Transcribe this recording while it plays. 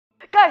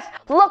guys,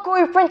 look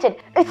what we printed.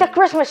 It's a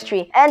Christmas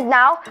tree. And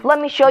now, let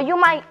me show you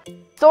my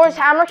Thor's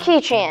hammer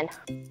keychain.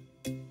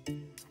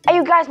 And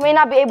you guys may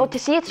not be able to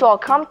see it, so I'll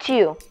come to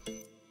you.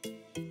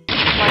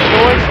 My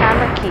Thor's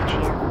hammer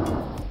keychain.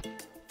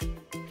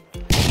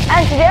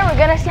 And today we're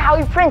gonna see how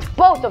we print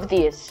both of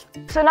these.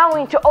 So now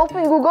we need to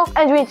open Google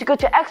and we need to go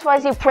to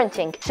XYZ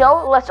printing.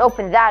 So let's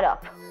open that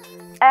up.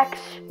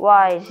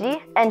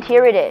 XYZ, and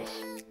here it is.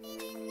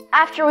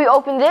 After we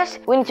open this,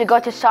 we need to go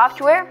to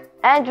software,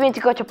 and we need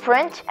to go to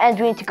print, and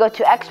we need to go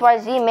to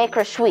XYZ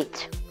Maker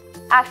Suite.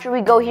 After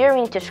we go here,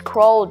 we need to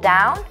scroll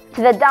down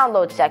to the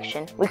download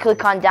section. We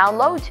click on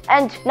download,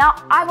 and now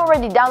I've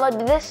already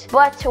downloaded this,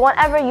 but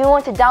whenever you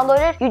want to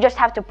download it, you just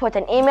have to put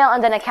an email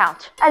and an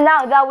account. And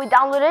now that we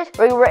downloaded it,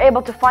 we were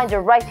able to find it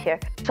right here.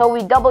 So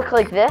we double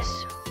click this,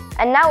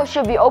 and now it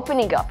should be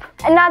opening up.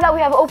 And now that we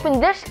have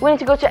opened this, we need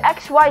to go to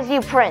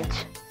XYZ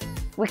print.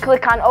 We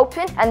click on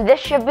open, and this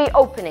should be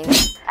opening.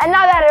 And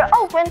now that it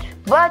opened,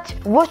 but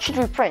what should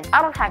we print?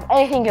 I don't have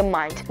anything in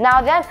mind. Now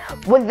then,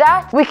 with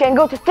that, we can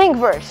go to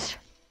Thingiverse.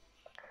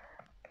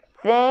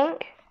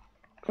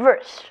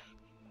 Thingiverse.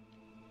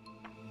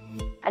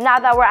 And now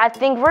that we're at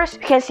Thingiverse,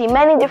 we can see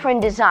many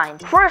different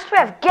designs. First, we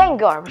have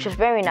Gengar, which is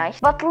very nice.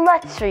 But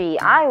let's see,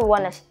 I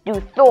want to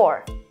do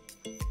Thor.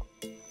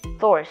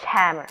 Thor's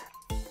hammer.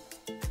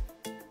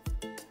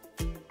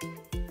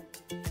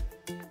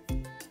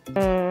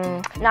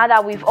 Now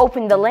that we've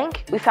opened the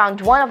link, we found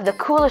one of the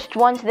coolest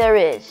ones there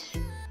is.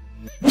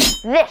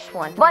 This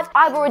one. But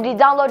I've already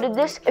downloaded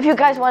this. If you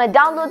guys want to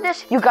download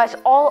this, you guys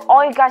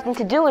all you guys need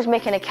to do is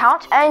make an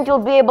account and you'll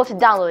be able to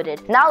download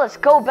it. Now let's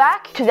go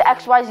back to the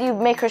XYZ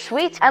Maker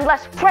Suite and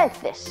let's print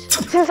this.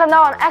 Since I'm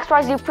now on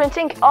XYZ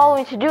printing, all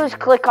we need to do is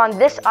click on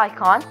this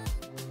icon.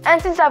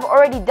 And since I've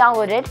already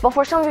downloaded, but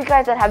for some of you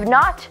guys that have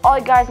not, all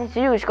you guys need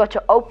to do is go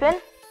to open.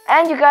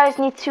 And you guys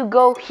need to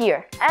go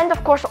here. And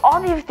of course,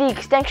 all of the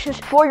extensions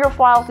for your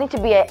files need to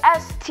be a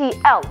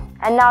STL.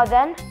 And now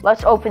then,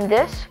 let's open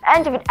this.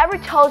 And if it ever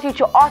tells you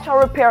to auto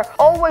repair,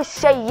 always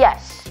say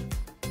yes.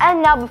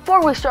 And now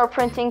before we start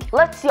printing,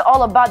 let's see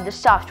all about the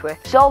software.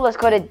 So let's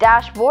go to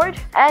dashboard.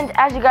 And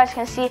as you guys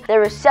can see,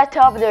 there is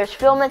setup, there's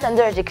filament, and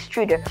there's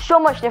extruder. So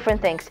much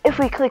different things. If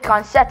we click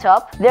on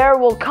setup, there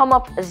will come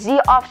up Z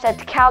offset,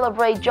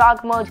 calibrate,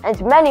 jog mode, and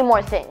many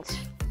more things.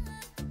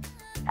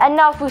 And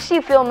now if we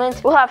see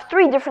filament, we'll have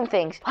three different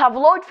things. We'll have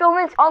load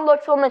filament,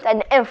 unload filament,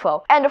 and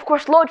info. And of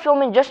course, load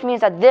filament just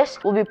means that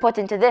this will be put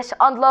into this.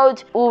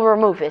 Unload, we'll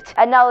remove it.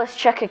 And now let's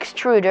check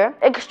extruder.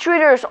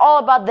 Extruder is all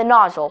about the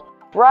nozzle.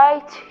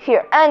 Right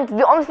here. And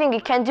the only thing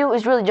it can do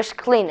is really just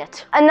clean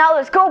it. And now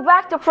let's go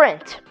back to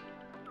print.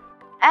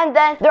 And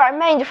then there are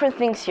many different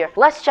things here.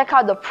 Let's check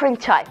out the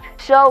print type.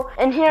 So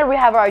in here we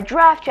have our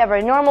draft, we have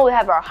our normal, we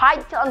have our high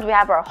tones, we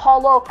have our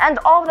hollow, and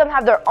all of them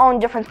have their own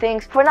different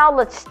things. For now,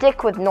 let's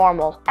stick with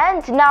normal.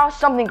 And now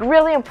something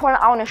really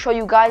important I want to show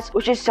you guys,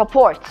 which is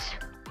supports.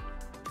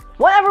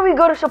 Whenever we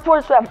go to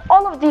supports, we have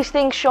all of these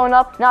things shown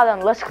up. Now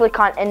then, let's click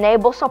on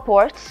enable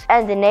supports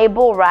and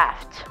enable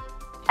raft.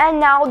 And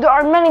now there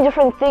are many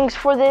different things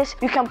for this.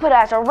 You can put it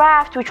as a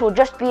raft, which will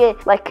just be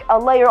like a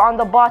layer on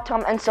the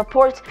bottom, and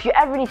supports. If you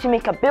ever need to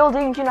make a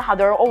building, you know how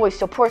there are always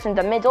supports in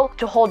the middle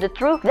to hold it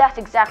through. That's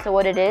exactly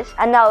what it is.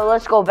 And now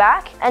let's go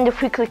back. And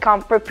if we click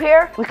on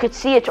prepare, we could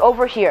see it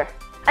over here.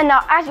 And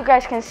now as you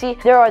guys can see,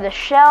 there are the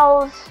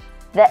shells,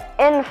 the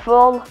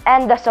infill,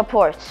 and the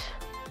supports.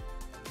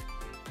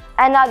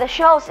 And now the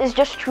shells is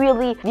just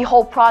really the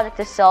whole project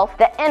itself.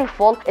 The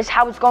infill is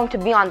how it's going to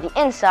be on the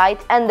inside,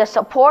 and the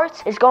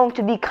support is going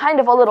to be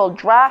kind of a little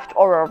draft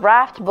or a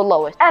raft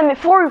below it. And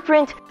before we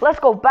print, let's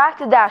go back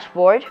to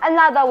dashboard. And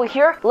now that we're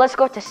here, let's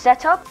go to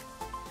setup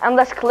and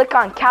let's click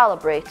on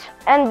calibrate.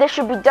 And this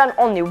should be done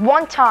only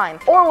one time,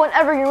 or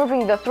whenever you're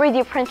moving the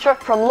 3D printer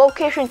from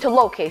location to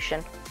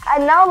location.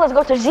 And now let's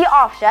go to Z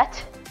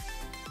offset.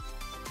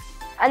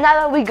 And now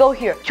that we go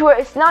here to where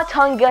it's now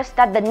telling us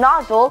that the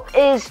nozzle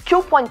is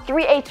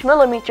 2.38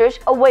 millimeters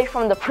away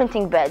from the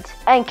printing bed.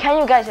 And can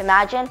you guys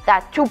imagine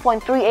that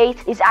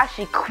 2.38 is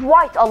actually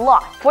quite a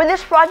lot? For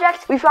this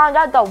project, we found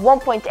out that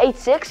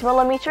 1.86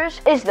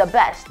 millimeters is the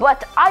best.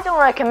 But I don't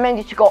recommend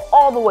you to go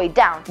all the way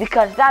down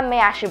because that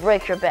may actually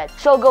break your bed.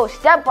 So go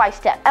step by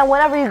step. And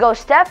whenever you go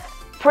step,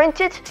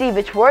 print it, see if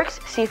it works,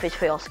 see if it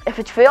fails. If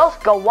it fails,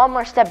 go one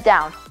more step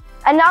down.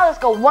 And now let's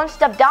go one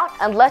step down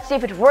and let's see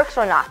if it works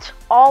or not.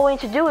 All we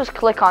need to do is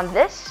click on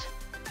this.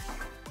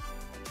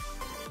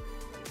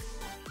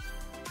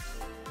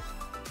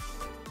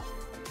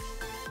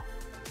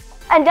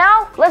 And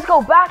now let's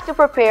go back to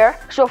prepare.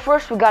 So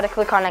first we gotta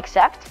click on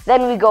accept.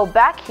 Then we go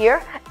back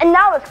here. And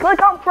now let's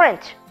click on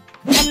print.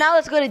 And now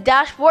let's go to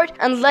dashboard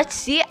and let's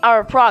see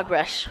our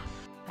progress.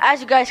 As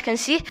you guys can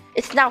see,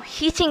 it's now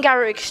heating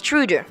our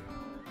extruder.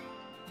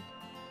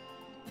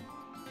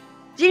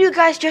 Did you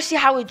guys just see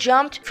how it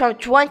jumped from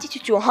 20 to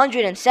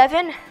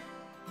 207?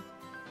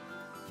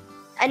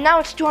 And now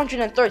it's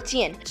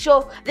 213.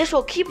 So this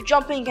will keep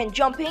jumping and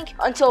jumping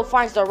until it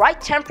finds the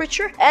right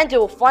temperature and it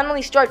will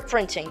finally start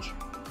printing.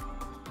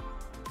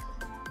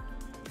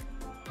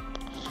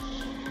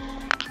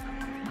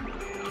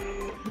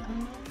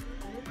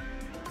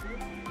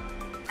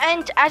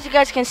 And as you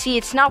guys can see,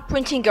 it's now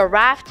printing a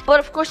raft. But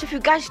of course, if you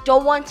guys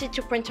don't want it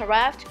to print a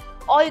raft,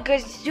 all you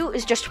guys need to do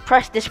is just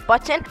press this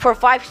button for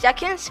 5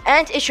 seconds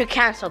and it should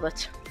cancel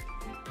it.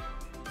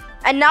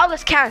 And now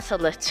let's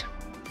cancel it.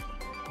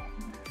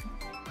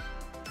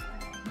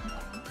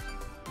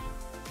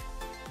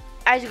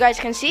 As you guys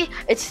can see,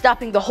 it's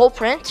stopping the whole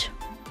print.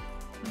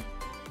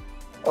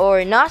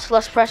 Or not.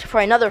 Let's press it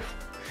for another.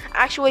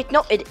 Actually, wait,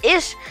 no, it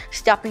is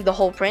stopping the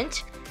whole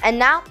print. And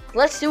now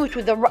let's do it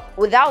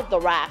without the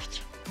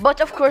raft.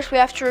 But of course, we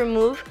have to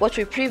remove what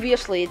we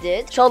previously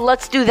did. So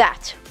let's do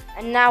that.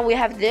 And now we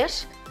have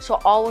this. So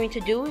all we need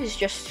to do is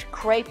just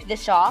scrape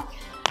this off.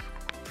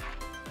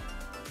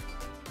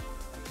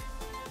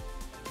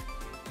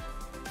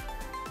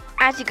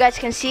 As you guys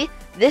can see,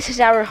 this is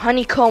our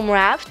honeycomb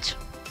raft.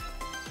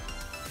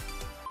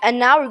 And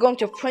now we're going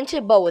to print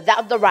it, but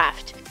without the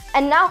raft.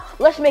 And now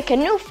let's make a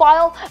new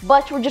file,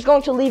 but we're just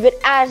going to leave it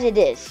as it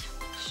is.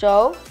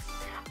 So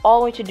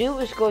all we need to do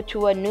is go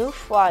to a new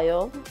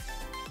file,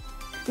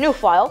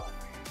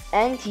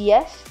 and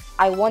yes,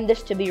 I want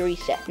this to be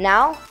reset.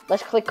 Now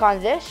let's click on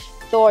this,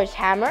 Thor's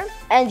hammer,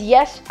 and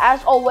yes,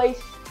 as always,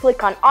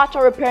 click on auto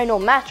repair no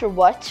matter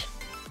what.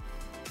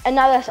 And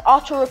now that's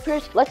auto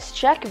repaired, let's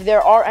check if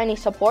there are any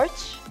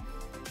supports.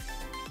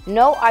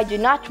 No, I do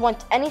not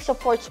want any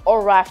supports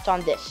or raft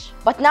on this.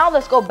 But now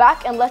let's go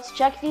back and let's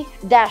check the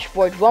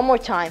dashboard one more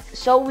time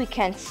so we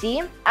can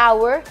see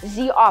our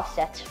Z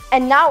offset.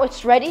 And now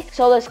it's ready,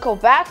 so let's go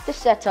back to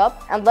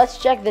setup and let's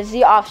check the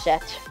Z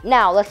offset.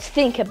 Now let's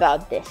think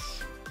about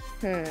this.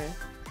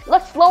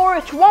 Let's lower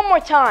it one more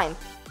time.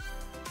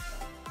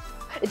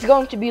 It's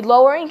going to be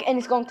lowering and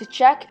it's going to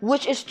check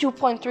which is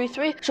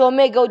 2.33, so it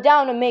may go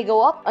down, it may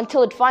go up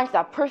until it finds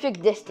that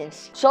perfect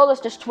distance. So let's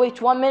just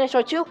wait 1 minute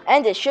or two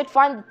and it should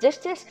find the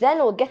distance, then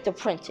we'll get to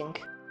printing.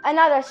 And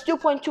now that's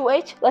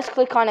 2.28, let's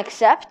click on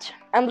accept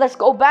and let's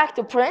go back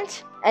to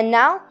print. And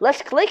now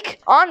let's click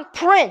on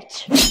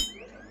print.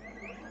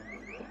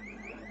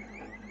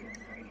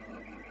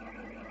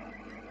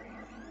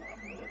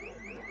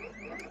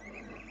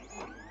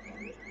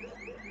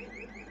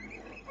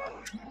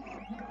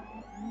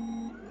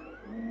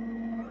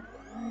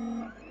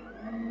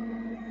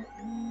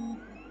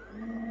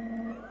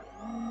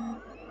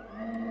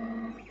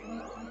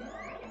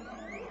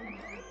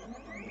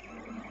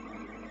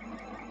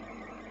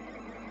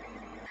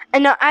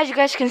 And now as you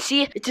guys can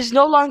see, it is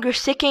no longer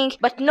sticking,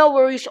 but no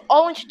worries,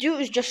 all we need to do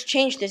is just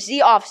change the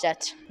Z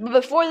offset. But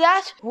before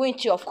that, we need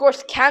to of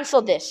course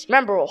cancel this.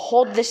 Remember, we'll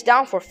hold this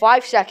down for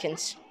 5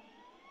 seconds.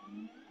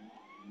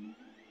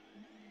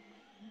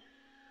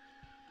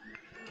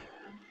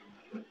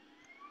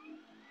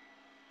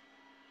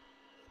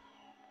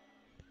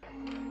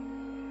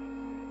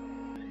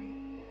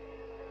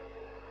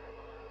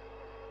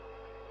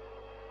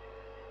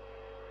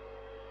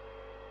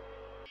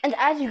 And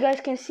as you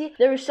guys can see,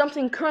 there is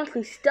something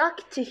currently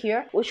stuck to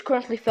here, which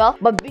currently fell.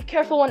 But be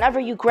careful whenever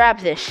you grab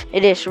this.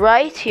 It is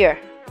right here.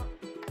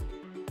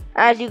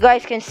 As you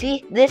guys can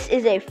see, this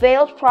is a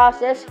failed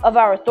process of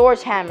our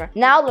Thor's hammer.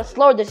 Now let's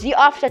lower the Z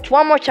offset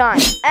one more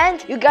time.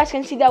 And you guys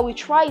can see that we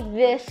tried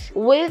this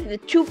with the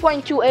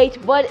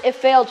 2.28, but it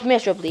failed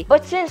miserably.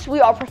 But since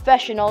we are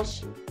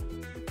professionals,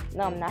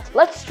 no, I'm not.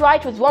 Let's try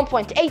it with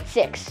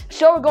 1.86.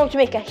 So we're going to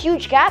make a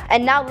huge gap,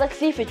 and now let's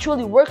see if it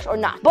truly works or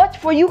not. But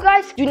for you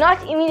guys, do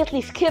not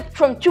immediately skip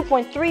from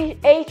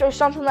 2.38 or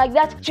something like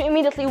that to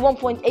immediately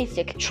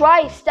 1.86.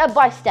 Try step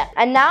by step.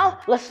 And now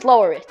let's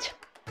lower it.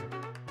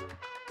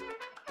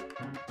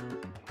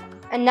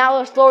 And now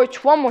let's lower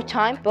it one more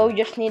time, but we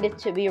just need it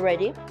to be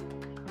ready.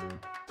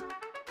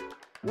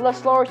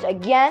 Let's lower it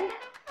again,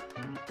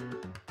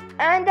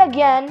 and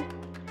again,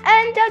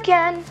 and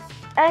again,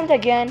 and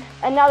again,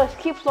 and now let's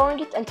keep lowering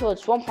it until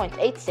it's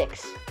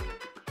 1.86.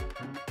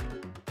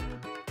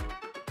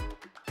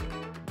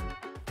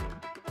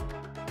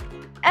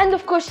 And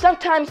of course,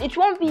 sometimes it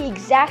won't be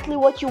exactly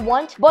what you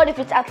want, but if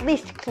it's at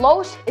least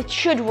close, it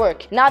should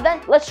work. Now then,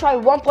 let's try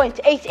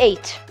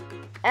 1.88.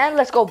 And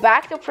let's go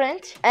back to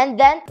print, and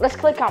then let's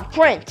click on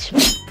print.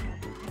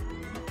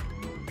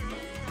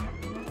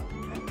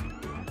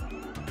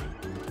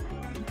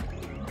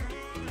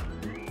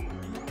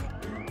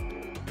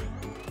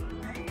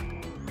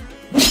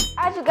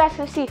 As you guys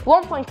can see,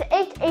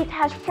 1.88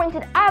 has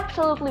printed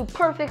absolutely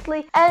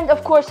perfectly, and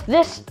of course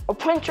this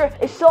printer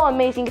is so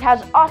amazing. It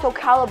has auto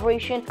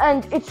calibration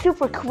and it's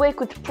super quick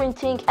with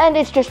printing, and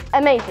it's just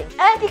amazing.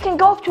 And it can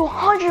go up to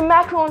 100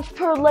 macarons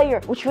per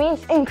layer, which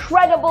means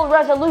incredible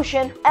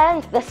resolution,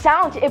 and the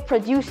sound it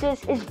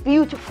produces is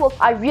beautiful.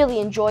 I really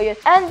enjoy it,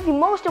 and the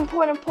most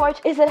important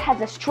part is that it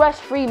has a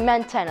stress-free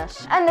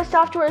maintenance, and the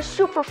software is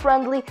super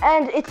friendly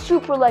and it's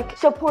super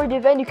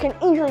supportive, and you can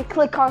easily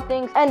click on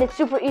things, and it's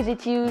super easy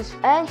to use.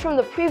 And from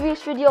the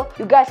previous video,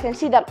 you guys can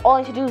see that all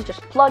I need to do is just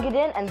plug it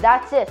in and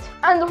that's it.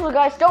 And also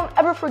guys, don't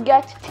ever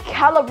forget to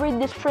calibrate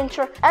this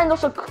printer and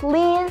also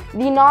clean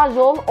the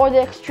nozzle or the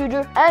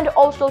extruder, and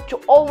also to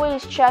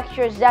always check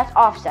your Z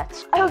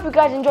offsets. I hope you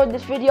guys enjoyed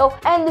this video,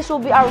 and this will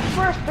be our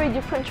first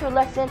 3D printer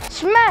lesson.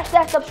 Smash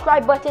that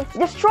subscribe button,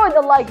 destroy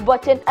the like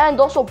button, and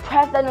also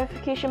press that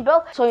notification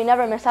bell so you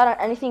never miss out on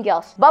anything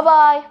else. Bye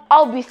bye.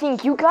 I'll be seeing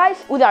you guys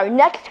with our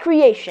next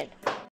creation.